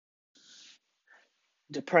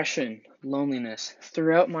Depression, loneliness.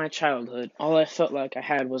 Throughout my childhood, all I felt like I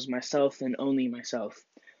had was myself and only myself.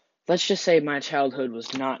 Let's just say my childhood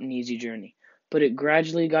was not an easy journey, but it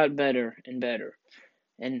gradually got better and better,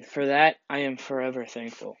 and for that I am forever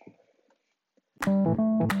thankful.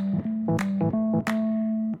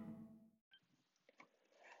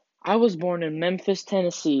 I was born in Memphis,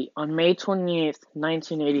 Tennessee on May 28th,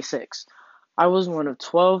 1986. I was one of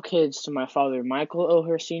 12 kids to my father, Michael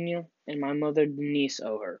Oher Sr., and my mother, Denise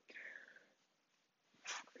Oher.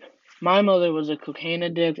 My mother was a cocaine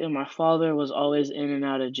addict, and my father was always in and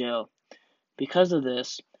out of jail. Because of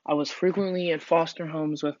this, I was frequently in foster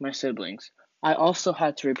homes with my siblings. I also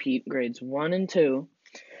had to repeat grades 1 and 2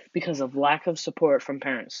 because of lack of support from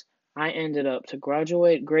parents. I ended up to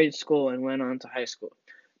graduate grade school and went on to high school.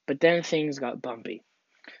 But then things got bumpy.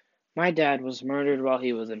 My dad was murdered while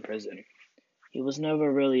he was in prison. He was never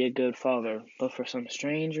really a good father, but for some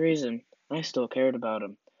strange reason, I still cared about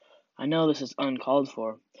him. I know this is uncalled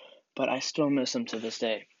for, but I still miss him to this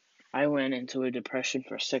day. I went into a depression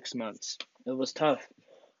for 6 months. It was tough.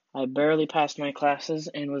 I barely passed my classes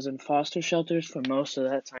and was in foster shelters for most of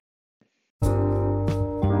that time.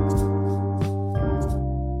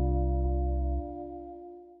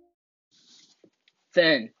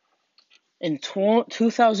 Then, in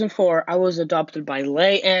 2004, I was adopted by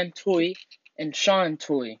Lei Ann Tui and Sean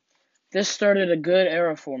Tui. This started a good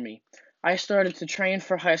era for me. I started to train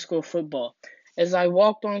for high school football. As I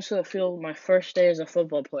walked onto the field my first day as a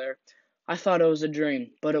football player, I thought it was a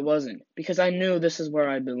dream, but it wasn't, because I knew this is where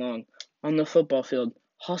I belong, on the football field,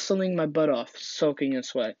 hustling my butt off, soaking in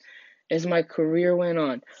sweat. As my career went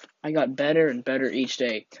on, I got better and better each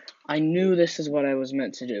day. I knew this is what I was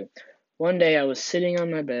meant to do. One day I was sitting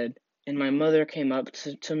on my bed, and my mother came up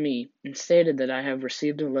to me and stated that I have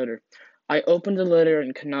received a letter. I opened the letter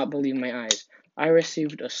and could not believe my eyes. I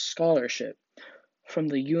received a scholarship from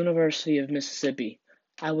the University of Mississippi.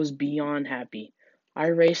 I was beyond happy. I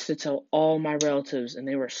raced to tell all my relatives, and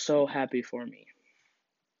they were so happy for me.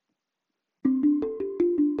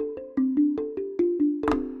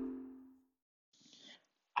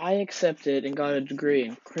 I accepted and got a degree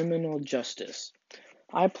in criminal justice.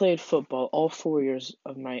 I played football all 4 years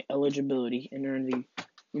of my eligibility and earned the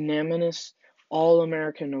unanimous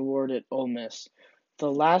All-American award at Ole Miss.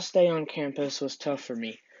 The last day on campus was tough for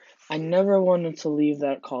me. I never wanted to leave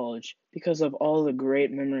that college because of all the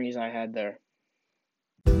great memories I had there.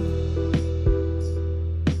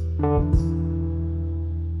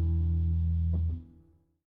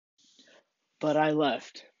 But I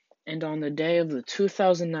left, and on the day of the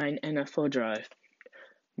 2009 NFL Draft,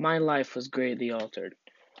 my life was greatly altered.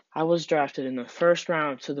 I was drafted in the first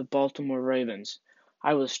round to the Baltimore Ravens.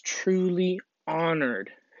 I was truly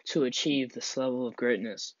honored to achieve this level of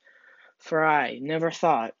greatness, for I never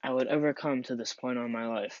thought I would ever come to this point in my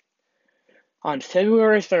life. On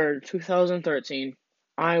February 3rd, 2013,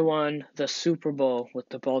 I won the Super Bowl with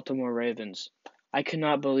the Baltimore Ravens. I could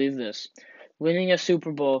not believe this. Winning a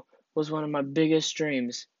Super Bowl was one of my biggest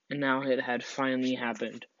dreams, and now it had finally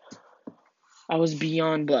happened. I was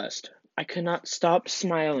beyond blessed. I could not stop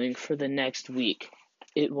smiling for the next week.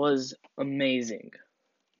 It was amazing.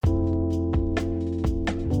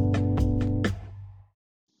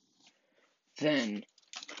 Then,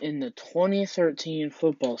 in the 2013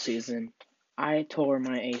 football season, I tore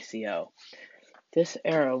my ACL. This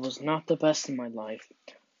era was not the best in my life,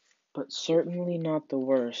 but certainly not the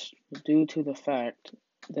worst, due to the fact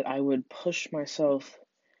that I would push myself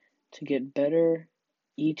to get better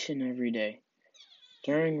each and every day.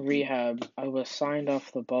 During rehab, I was signed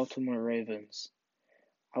off the Baltimore Ravens.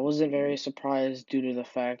 I wasn't very surprised due to the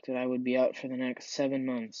fact that I would be out for the next 7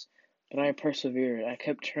 months, but I persevered. I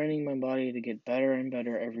kept training my body to get better and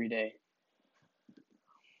better every day.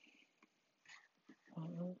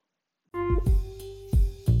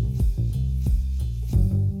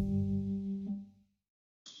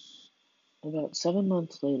 About 7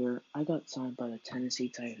 months later, I got signed by the Tennessee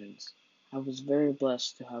Titans. I was very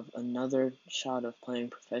blessed to have another shot of playing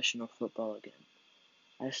professional football again.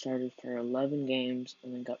 I started for 11 games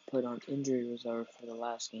and then got put on injury reserve for the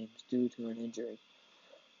last games due to an injury.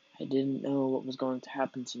 I didn't know what was going to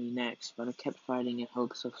happen to me next, but I kept fighting in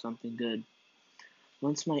hopes of something good.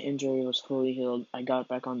 Once my injury was fully healed, I got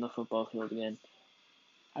back on the football field again.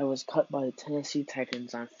 I was cut by the Tennessee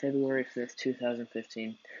Titans on February 5th,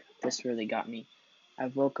 2015. This really got me. I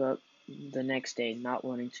woke up the next day not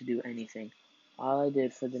wanting to do anything. All I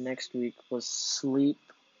did for the next week was sleep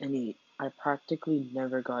and eat. I practically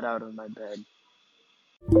never got out of my bed.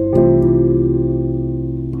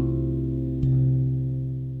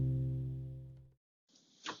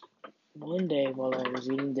 One day while I was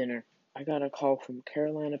eating dinner, I got a call from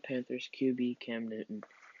Carolina Panthers QB Cam Newton.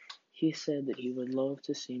 He said that he would love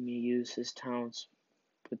to see me use his talents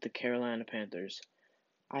with the Carolina Panthers.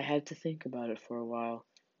 I had to think about it for a while,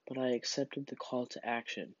 but I accepted the call to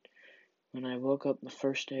action. When I woke up the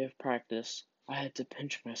first day of practice, I had to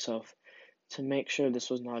pinch myself to make sure this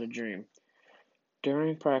was not a dream.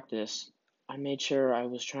 During practice, I made sure I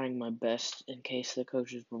was trying my best in case the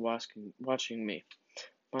coaches were watching me.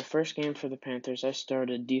 My first game for the Panthers, I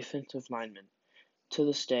started defensive lineman. To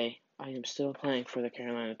this day, I am still playing for the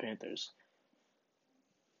Carolina Panthers.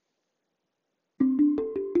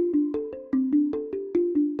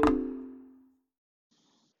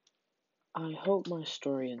 I hope my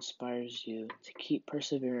story inspires you to keep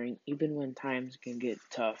persevering even when times can get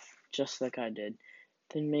tough, just like I did.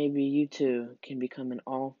 Then maybe you too can become an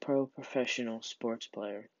all-pro professional sports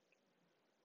player.